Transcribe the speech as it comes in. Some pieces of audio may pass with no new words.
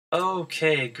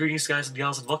Okay, greetings guys and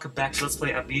gals, and welcome back to Let's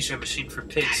Play Amnesia Machine for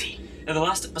Pigs. In the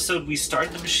last episode, we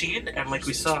started the machine, and like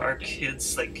we saw our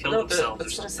kids like kill themselves.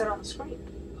 That's what I said on the screen.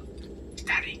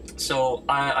 Daddy. So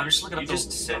I'm just looking at You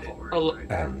just said it. Oh,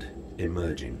 And,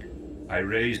 emerging, I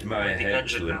raised my Like the head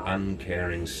engine to an now.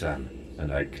 uncaring sun,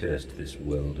 and I cursed this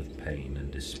world of pain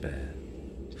and despair.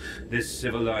 This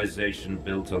civilization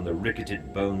built on the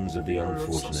ricketed bones of the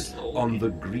unfortunate, slowly. on the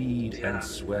greed Yeah. and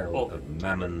swell Oh. of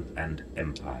mammon and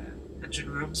empire. engine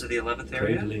rooms of the 11th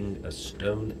area. Cradling a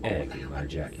stone egg in my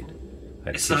jacket,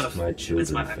 I It's kissed not a. my It's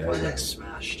children my farewell, iPod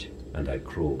smashed. and I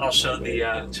crawled. I'll my show way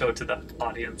home. show it to the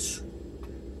audience.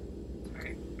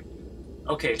 Alright.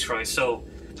 Okay, Troy. So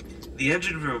the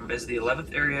engine room is the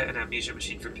 11th area in Amnesia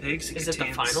Machine for Pigs. Is it the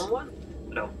final one?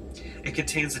 No. It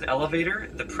contains an elevator,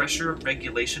 the pressure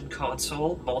regulation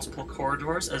console, multiple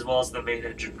corridors, as well as the main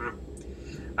engine room.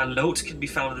 A note can be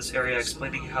found in this area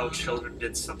explaining how children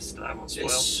did something that I won't spoil.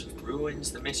 This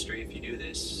ruins the mystery if you do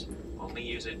this. Only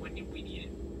use it when we need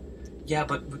it. Yeah,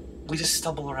 but we just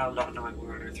stumble around not knowing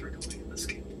where on earth we're going in this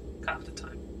game half the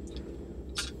time.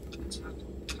 It's not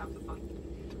half the fun.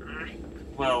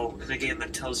 Well, in a game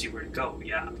that tells you where to go,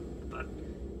 yeah. But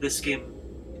this game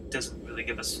doesn't really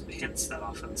give us hints that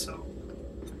often, so...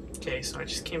 Okay, so I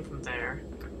just came from there.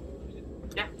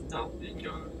 No, you don't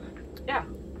know that. Yeah.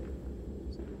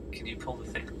 Can you pull the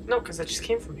thing? No, because I just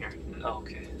came from here. Oh,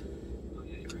 okay. Oh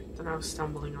yeah, you're right. Then I was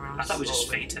stumbling around. I thought we just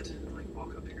slowly. fainted and, like,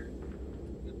 walk up here.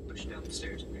 You push down the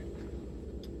stairs.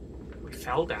 We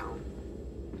fell down.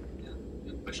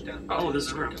 You push down. Oh, there's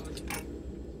a room.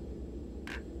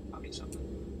 Probably something.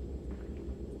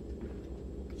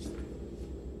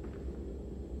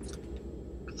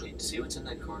 Wait, see what's in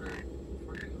that corner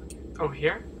before you go in here. Oh,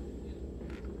 here?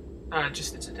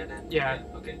 Just It's a dead end. Yeah.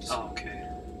 Okay. Just, Oh, okay.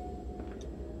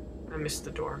 I missed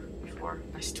the door before.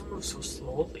 I still move so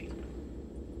slowly.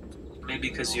 Maybe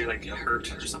because you're, like,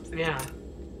 hurt or something. Yeah.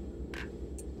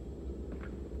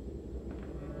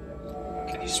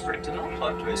 Can you sprint at all?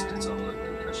 Plot twist. It's all a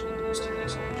concussion induced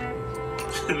hallucination.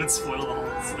 It would spoil the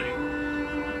whole thing.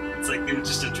 It's like it was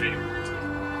just a dream.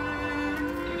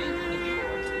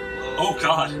 Oh,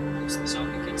 God. It's the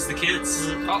zombie It's kids. the kids.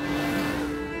 Oh!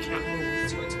 Can't move.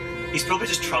 That's what's here. He's probably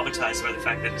just traumatized by the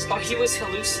fact that his Oh, kids... he was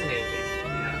hallucinating.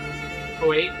 Yeah. Oh,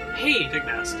 wait. Hey! Big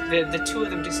mask. The two of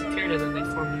them disappeared and then they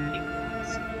formed a pink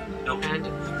mask. Nope. And...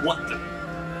 What the...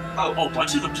 Oh, a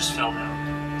bunch of them just fell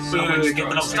down. Someone's Get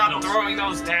the notes, Stop get the notes. throwing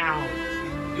those down!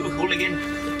 You hooligan!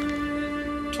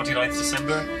 29th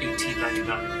December,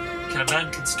 1899. Can a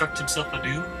man construct himself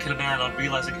anew? Can a man, on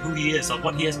realizing who he is, on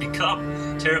what he has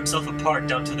become, tear himself apart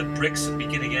down to the bricks and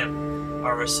begin again?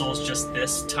 Are our souls just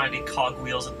this, tiny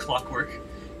cogwheels and clockwork,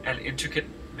 and intricate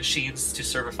machines to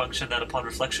serve a function that upon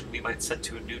reflection we might set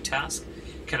to a new task?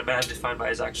 Can a man, defined by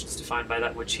his actions, defined by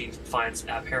that which he finds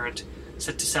abhorrent,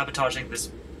 set to sabotaging this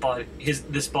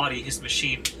body, his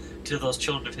machine, till those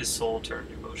children of his soul turn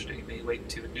to motion, he may wake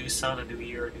to a new sun, a new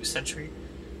year, a new century?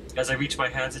 As I reach my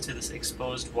hands into this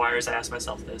exposed wires, I ask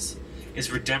myself this: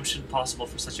 is redemption possible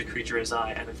for such a creature as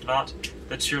I? And if not,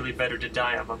 then surely better to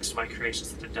die amongst my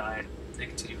creations than to die and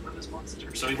continue to live as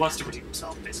monster. So he wants to redeem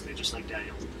himself, basically, just like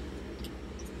Daniel.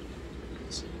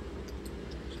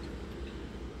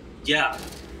 Yeah.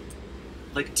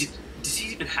 Like, does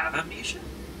he even have amnesia?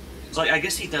 Like, I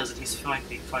guess he does, and he's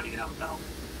finding it out now.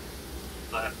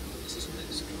 But This is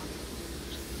next.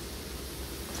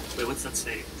 wait, what's that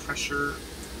say? Pressure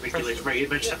regulation. Right, you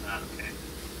mentioned that. Okay.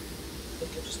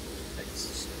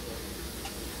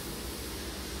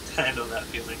 I know that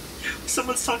feeling.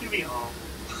 Someone's talking to me. Oh.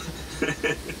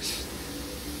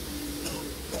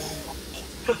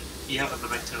 Yeah, I'm the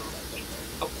memento.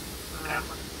 Oh,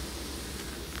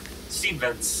 steam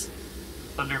vents.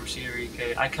 Thunder machinery.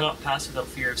 Okay, I cannot pass without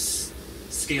fear of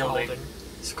scalding.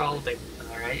 Scalding.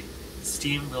 Alright.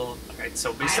 Steam will. Alright,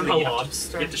 so I'm basically a you have,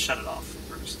 lobster. you have to shut it off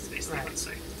first. Is basically what Right. it's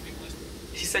saying.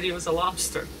 He said he was a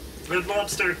lobster. Red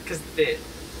lobster! Because they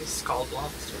scald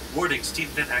lobster. Warning, steam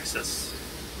vent access.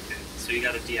 Okay, so you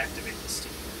gotta deactivate the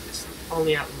steam.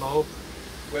 Only at low.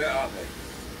 Where are they?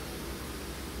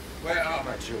 Where are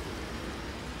my children?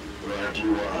 Why do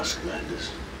you ask,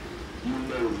 Landis? You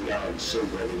know the answer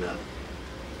well enough.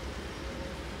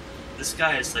 This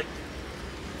guy is like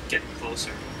getting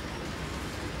closer.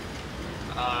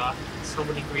 So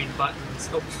many green buttons.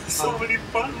 Oh, So many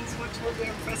buttons, which one do I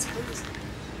press first?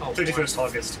 Oh, 31st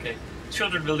August, okay.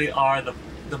 Children really are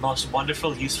the most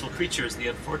wonderful, useful creatures. The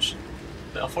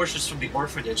unfortunates from the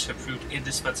orphanage have proved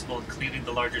indispensable in cleaning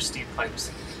the larger steam pipes.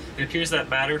 It appears that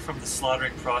matter from the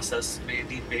slaughtering process may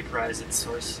indeed vaporize its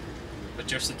source, but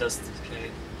just it does decay,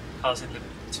 causing the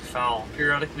Too foul.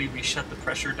 Periodically, we shut the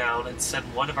pressure down and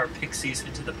send one of our pixies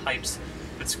into the pipes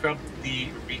that scrub the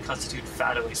reconstituted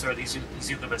fat away. So are these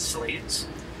using them as slaves?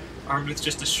 Armed with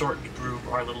just a shortened broom,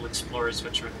 our little explorers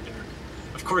venture in the dark.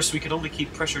 Of course, we can only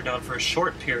keep pressure down for a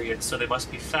short period, so they must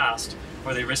be fast,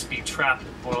 or they risk being trapped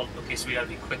and boiled. Okay, so we gotta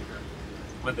be quick then.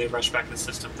 When they rush back to the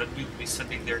system, then we will be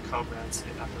sending their comrades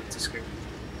upwards to scream.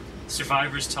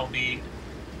 Survivors tell me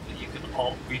that you can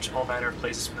all reach all manner of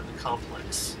places within the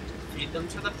complex. Feed them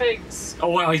to the pigs. Oh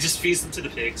wow, he just feeds them to the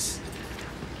pigs.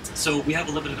 So we have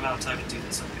a limited amount of time to do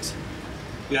this, okay, so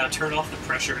we gotta turn off the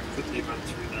pressure and quickly run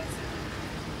through that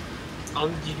thing. I'll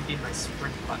need you to be my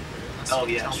sprint button. unless Oh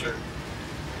you yeah, tell me. sure.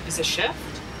 Is it shift?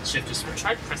 Shift is I right.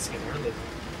 tried pressing it earlier.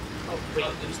 Oh, wait.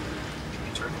 Oh, there's Can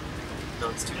you turn? No,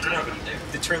 it's too It's tight. already there.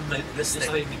 To turn this There's thing.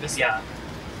 not even this Yeah.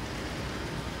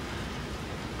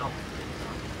 Oh.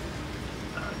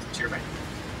 To your right.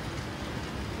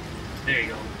 There you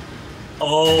go.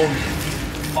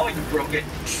 Oh! Oh, you broke it.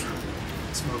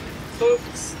 It's moving.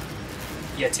 Oops.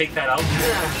 Yeah, take that out,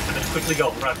 and then quickly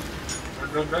go. Run.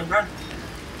 Run, run, run, run.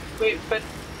 Wait, but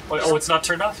Oh, it's not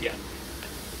turned off yet.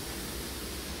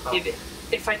 Oh.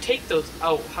 if I take those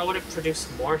out, how would it produce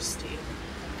more steam?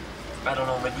 I don't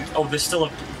know, maybe. Oh, there's still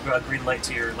a green light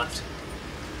to your left.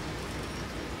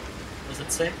 What does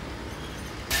it say?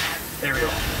 There we go.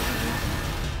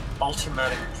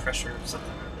 Automatic pressure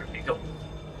something. Okay, go.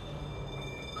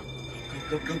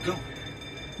 Go, go, go, go.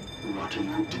 What are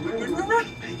you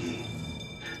doing, Piggy?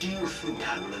 Do you think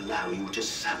I will allow you to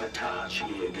sabotage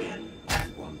me again? I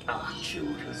want my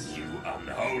children, you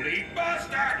unholy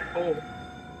bastard! Oh,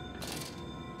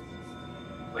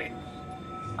 Wait.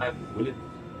 Will it?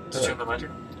 Just turn the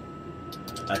lantern.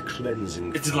 A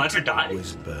cleansing Did the lantern die?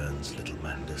 always burns, little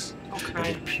Mandus, okay. but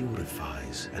it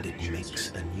purifies and it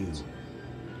makes anew.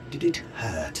 Did it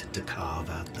hurt to carve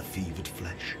out the fevered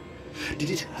flesh? Did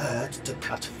it hurt to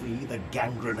cut free the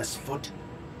gangrenous foot?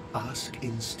 Ask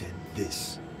instead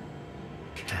this.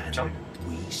 Can Jump.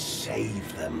 we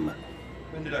save them?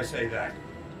 When did I say that?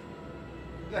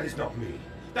 That is not me.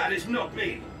 That is not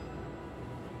me!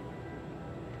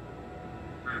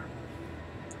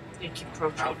 You keep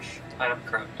approaching. Ouch. I am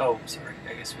crouched. Oh, sorry.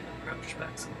 I guess we don't crouch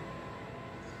back. So.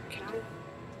 Can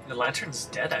I? The lantern's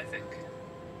dead, I think.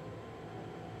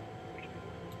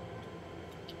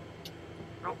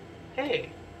 Oh, hey.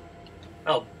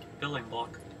 Oh, building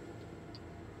block.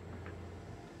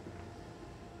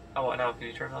 Oh, what now? Can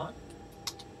you turn it on?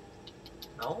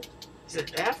 No? Is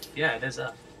it F? Yeah, it is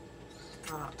F.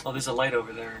 Oh, there's a light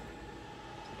over there.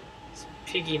 Some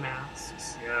piggy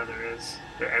masks. Yeah, there is.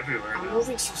 They're everywhere I'm now.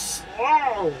 moving so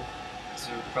slow. So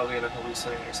we're probably gonna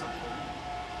hallucinate or something.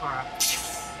 Alright.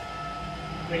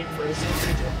 Waiting for a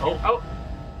zombie to. Oh. Oh.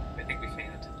 I think we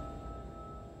fainted.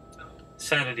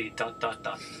 Sanity, ...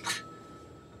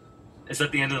 Is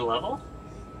that the end of the level?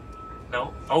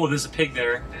 No. Oh, there's a pig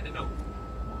there. I don't know.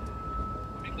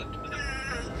 We left him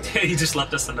alone. He just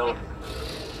left us a note.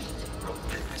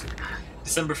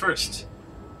 December 1st.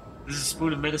 This is a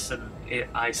spoon of medicine,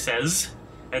 I says.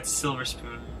 That's silver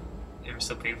spoon. It was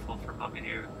so painful for mommy to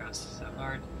hear across so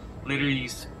hard. Later you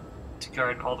used to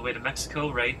garden all the way to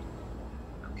Mexico, right?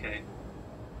 Okay.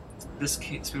 This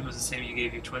spoon was the same you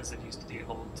gave your twins that used to dig a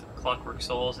hole into clockwork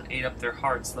souls and ate up their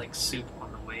hearts like soup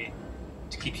on the way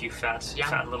to keep you fast. Yum.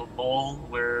 Fat little mole,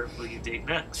 where will you dig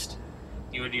next?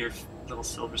 You and your little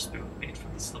silver spoon made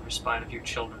from the silver spine of your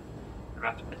children.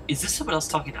 Is this someone else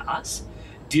talking to us?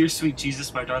 Dear sweet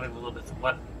Jesus, my darling Lilith,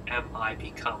 what am I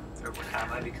become? Or what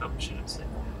have I become, should I say?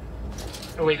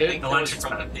 Oh wait, I think the that was lantern's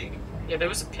from the bad. pig. yeah, there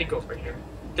was a pig over here.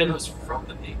 That Then was from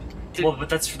the pig. Well, but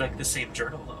that's for like the same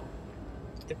journal,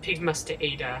 though. the pig must have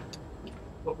ate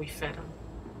what we fed him.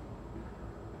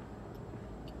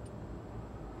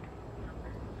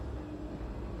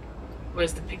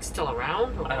 Was the pig still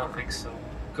around? Or? I don't think so.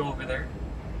 Go over there.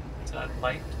 To that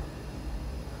light.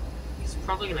 He's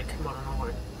probably gonna come out of nowhere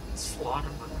and slaughter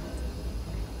him.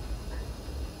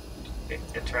 Okay,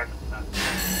 interact with that.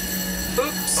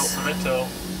 Oops! Oh, memento.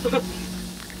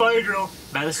 Fire drill!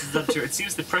 Madison's up to it. It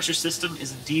seems the pressure system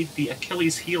is indeed the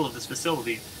Achilles heel of this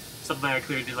facility. Something I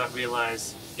clearly do not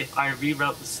realize. If I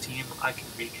reroute the steam, I can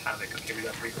wreak havoc. Okay, we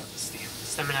got to reroute the steam. Does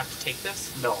someone have to take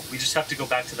this? No, we just have to go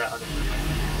back to that other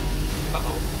one.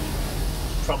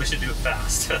 Uh-oh. Probably should do it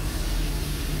fast.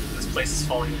 This place is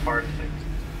falling apart, I think.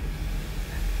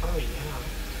 Oh,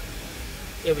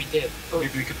 yeah. Yeah, we did. Oh,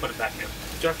 Maybe we could put it back in.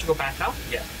 do you have to go back out?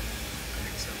 Yeah. I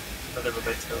think so. Another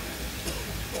memento.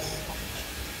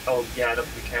 Oh, yeah,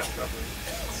 we can't probably.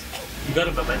 You got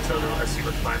a memento though, as you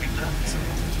were climbing that. So.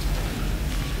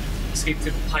 Escape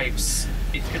through the pipes.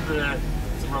 If in the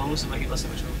throws, it might give us a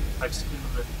bunch of pipes to clean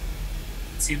them.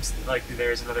 It seems likely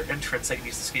there is another entrance I can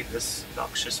use to escape this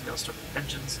noxious maelstrom of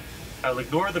engines. I will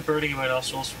ignore the burning in my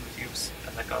nostrils from the fumes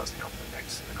and let God's help my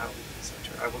necks, and I will leave the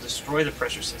center. I will destroy the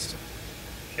pressure system.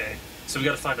 Okay, so we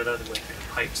gotta find another way through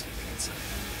the pipes and things.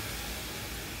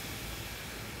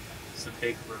 It's a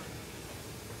big room.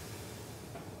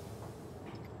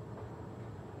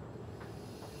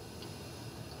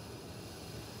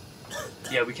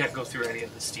 Yeah, we can't go through any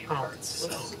of the steam parts, so...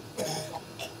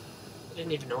 I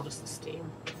didn't even notice the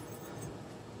steam.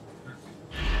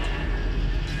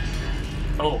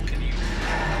 Oh, can you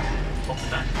open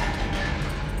that?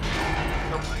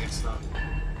 No, I guess not.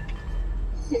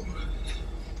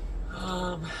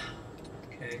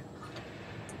 Okay.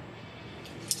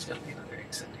 There's gotta be another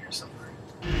exit here somewhere.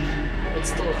 It's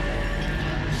still up.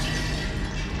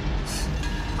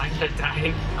 I'm gonna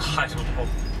die. I don't know.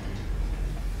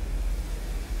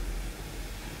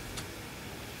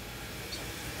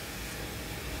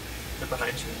 They're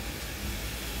behind you.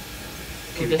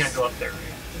 Okay, we can't go up there, right?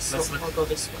 Let's I'll go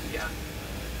this way. Yeah.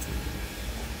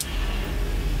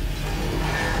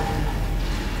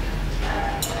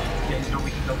 Yeah, you know we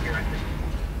can go here, I think.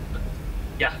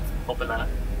 Yeah, open that.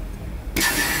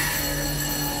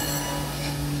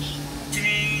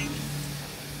 Ding!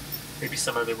 Maybe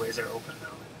some other ways are open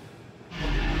now.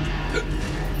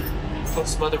 Oh,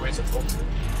 some other ways are open.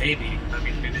 Maybe. I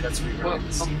mean, maybe that's where you're Well,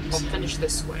 going. I'll finish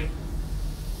this way.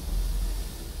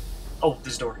 Oh,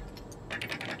 this door.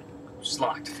 It's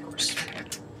locked, of course.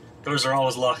 Doors are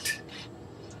always locked.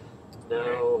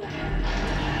 No.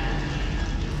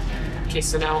 Okay,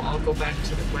 so now I'll go back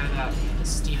to where the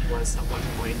steam was at one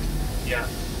point. Yeah.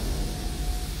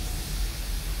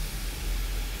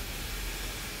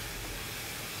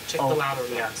 Check the ladder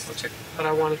Yeah, next. we'll check. But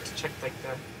I wanted to check like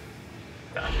the...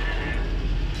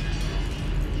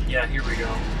 Yeah, here we go.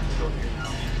 Go here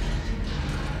now.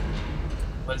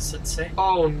 What does it say?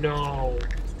 Oh no.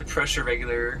 The pressure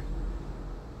regulator.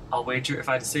 I'll wager if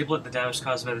I disable it, the damage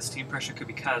caused by the steam pressure could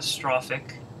be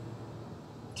catastrophic.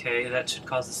 Okay, that should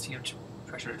cause the steam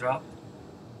pressure to drop.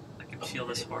 I can feel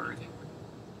this hard.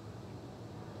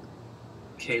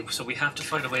 Okay, so we have to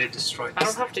find a way to destroy this. I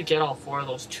don't have to get all 4 of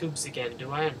those tubes again,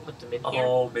 do I? And put them in here?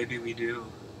 Oh, maybe we do.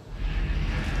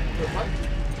 Wait, what?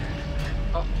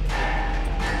 Oh.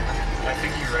 I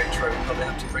think you're right, Troy. We'll probably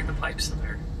have to break the pipes in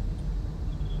there.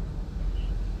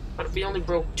 But we only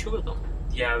broke 2 of them.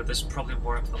 Yeah, but there's probably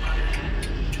more up the ladder.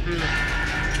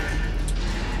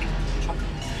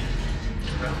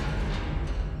 Around.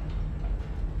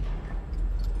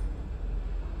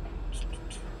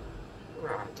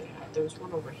 Where are they? There's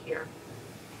one over here.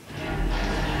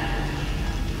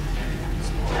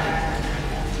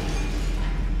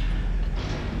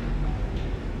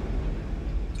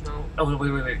 No. Oh,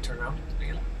 wait. Turn around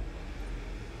again. I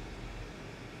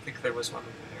think there was one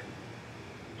over there.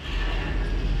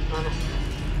 No.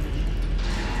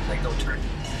 Like, don't turn.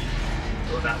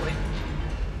 Go that way.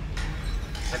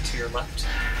 And to your left.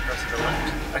 Or to the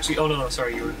left. Actually, oh no,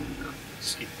 sorry, you were...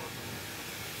 just keep going.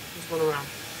 There's one around.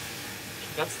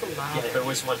 That's the ladder. Yeah, there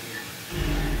was one here.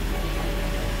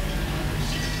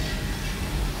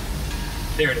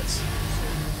 There it is.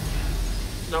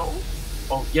 No?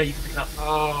 Oh, yeah, you can pick it up.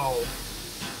 Oh.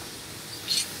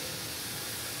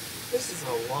 This is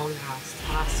a long-ass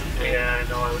task. Yeah, I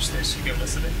know, I wish they should give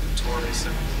us an inventory so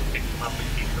we can pick them up and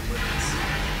keep them with us.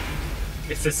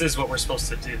 If this is what we're supposed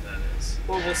to do, that is.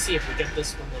 Well, we'll see if we get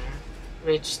this one there. I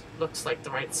mean, it just looks like the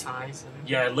right size. And...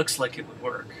 Yeah, it looks like it would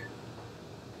work.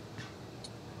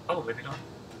 Oh, maybe not.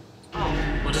 Oh.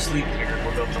 We'll just leave it here and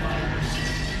we'll go up the ladder.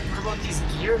 What about these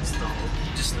gears, though?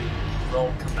 Just leave it.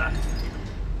 We'll come back.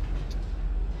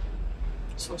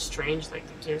 So strange, like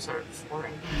the gears aren't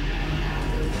flying.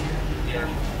 Yeah.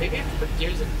 Maybe I have to put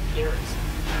gears in gears.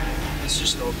 Let's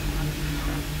just go.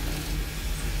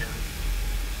 Yeah.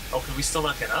 Oh, can we still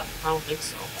not get up? I don't think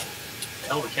so.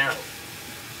 No, we can't.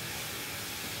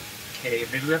 Okay,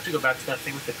 maybe we have to go back to that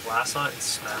thing with the glass on it and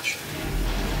smash it.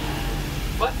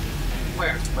 What?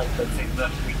 Where? Like the thing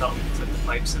that we thought we could put the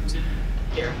pipes into.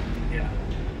 Here. Yeah.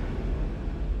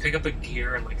 Pick up a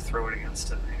gear and like throw it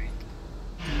against it, maybe.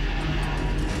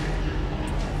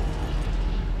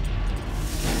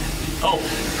 Oh,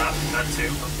 that too.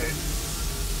 Okay.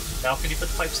 Now can you put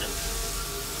the pipes in?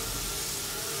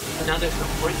 Now there's no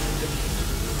point.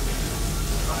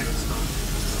 Oh, I guess not.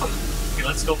 Okay,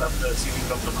 let's go back to see if we can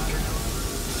go up the ladder now.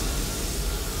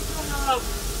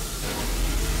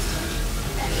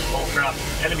 Oh crap!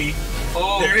 Enemy!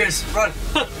 Oh, There he is! Run!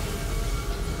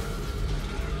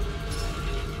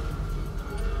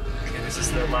 Okay, this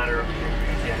is the ladder up here.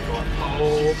 Yeah, go on.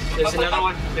 Oh, there's another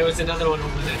one. There was another one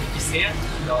over there. Did you see it?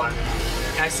 No,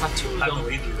 I saw 2 of I them.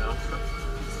 believe you though.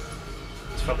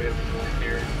 It's probably a little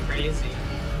here. Crazy.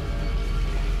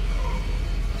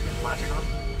 Turn the ladder on.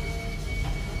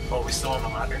 Oh, are we still on the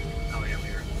ladder? Oh yeah, we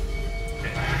are.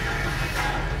 Okay.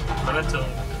 Memento.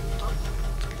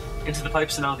 Into the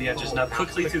pipes and out the edges. Now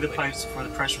quickly through the pipes before the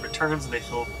pressure returns and they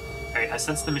fill. Alright, I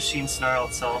sense the machine snarl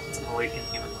itself. It's an late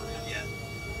inhuman movement. Yeah.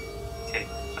 Okay.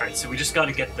 Alright, so we just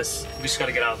gotta get this. We just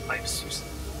gotta get out of the pipes. Just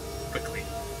quickly.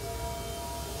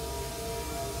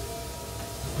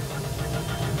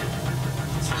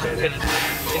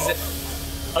 Is it?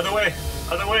 Other way!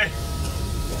 Other way!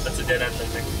 That's a dead end, I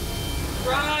think.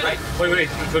 Right! Wait,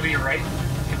 go to your right.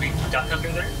 Can we duck under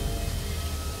there?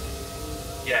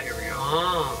 Yeah, here we go.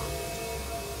 Oh.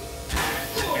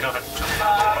 We don't have to jump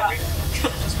down there, do we?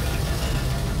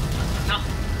 No.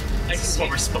 This is what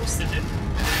we're supposed to do.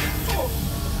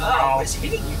 Oh, it's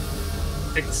hitting you.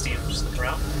 Take the steam, just look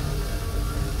around.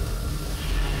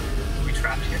 Are we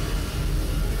trapped here?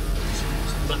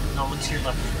 Look, no, look to your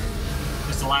left.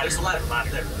 There's a ladder. There's a ladder.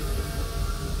 There.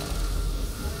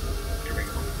 Here we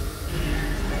go.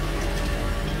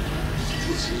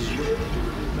 This is your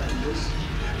doing, madness.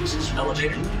 This is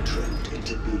Elevator. what you dreamt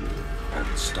into being. I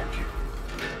will stop you.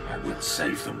 I will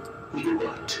save them. You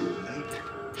are too late.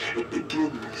 It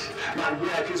begins. My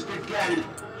work has begun.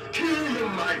 Kill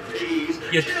them, my please.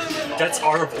 Yeah, Kill them that's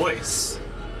all. our voice.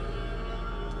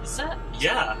 Is that?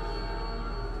 Yeah.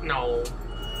 No.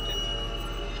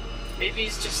 Maybe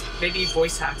he's just. Maybe he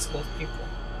voice hacks both people.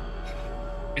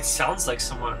 It sounds like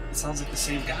someone. It sounds like the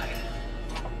same guy.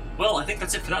 Well, I think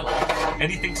that's it for that level.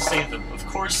 Anything to save them. Of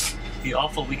course, the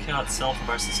offal we cannot sell from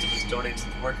our system is donated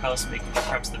to the workhouse, making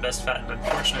perhaps the best fat and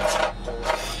unfortunate.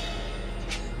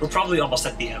 We're probably almost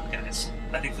at the end, guys.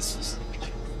 I think this is.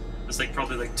 There's like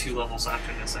probably like 2 levels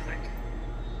after this, I think.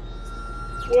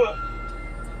 What?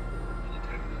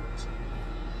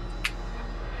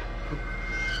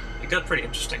 It got pretty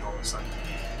interesting all of a sudden.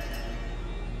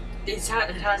 It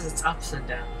has its ups and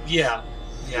downs. Yeah,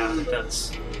 it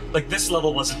does. Like this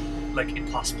level wasn't like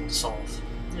impossible to solve.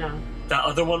 Yeah. That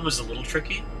other one was a little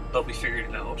tricky, but we figured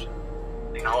it out.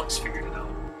 I think Alex figured it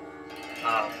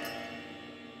out.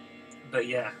 But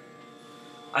yeah,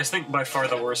 I think by far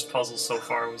the worst puzzle so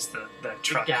far was the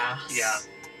truck. Gas. Yeah,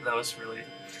 that was really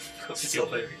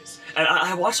hilarious. And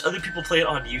I watched other people play it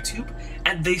on YouTube,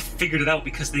 and they figured it out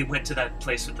because they went to that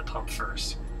place with the pump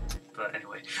first. But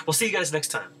anyway, we'll see you guys next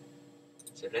time.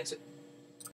 See you next time.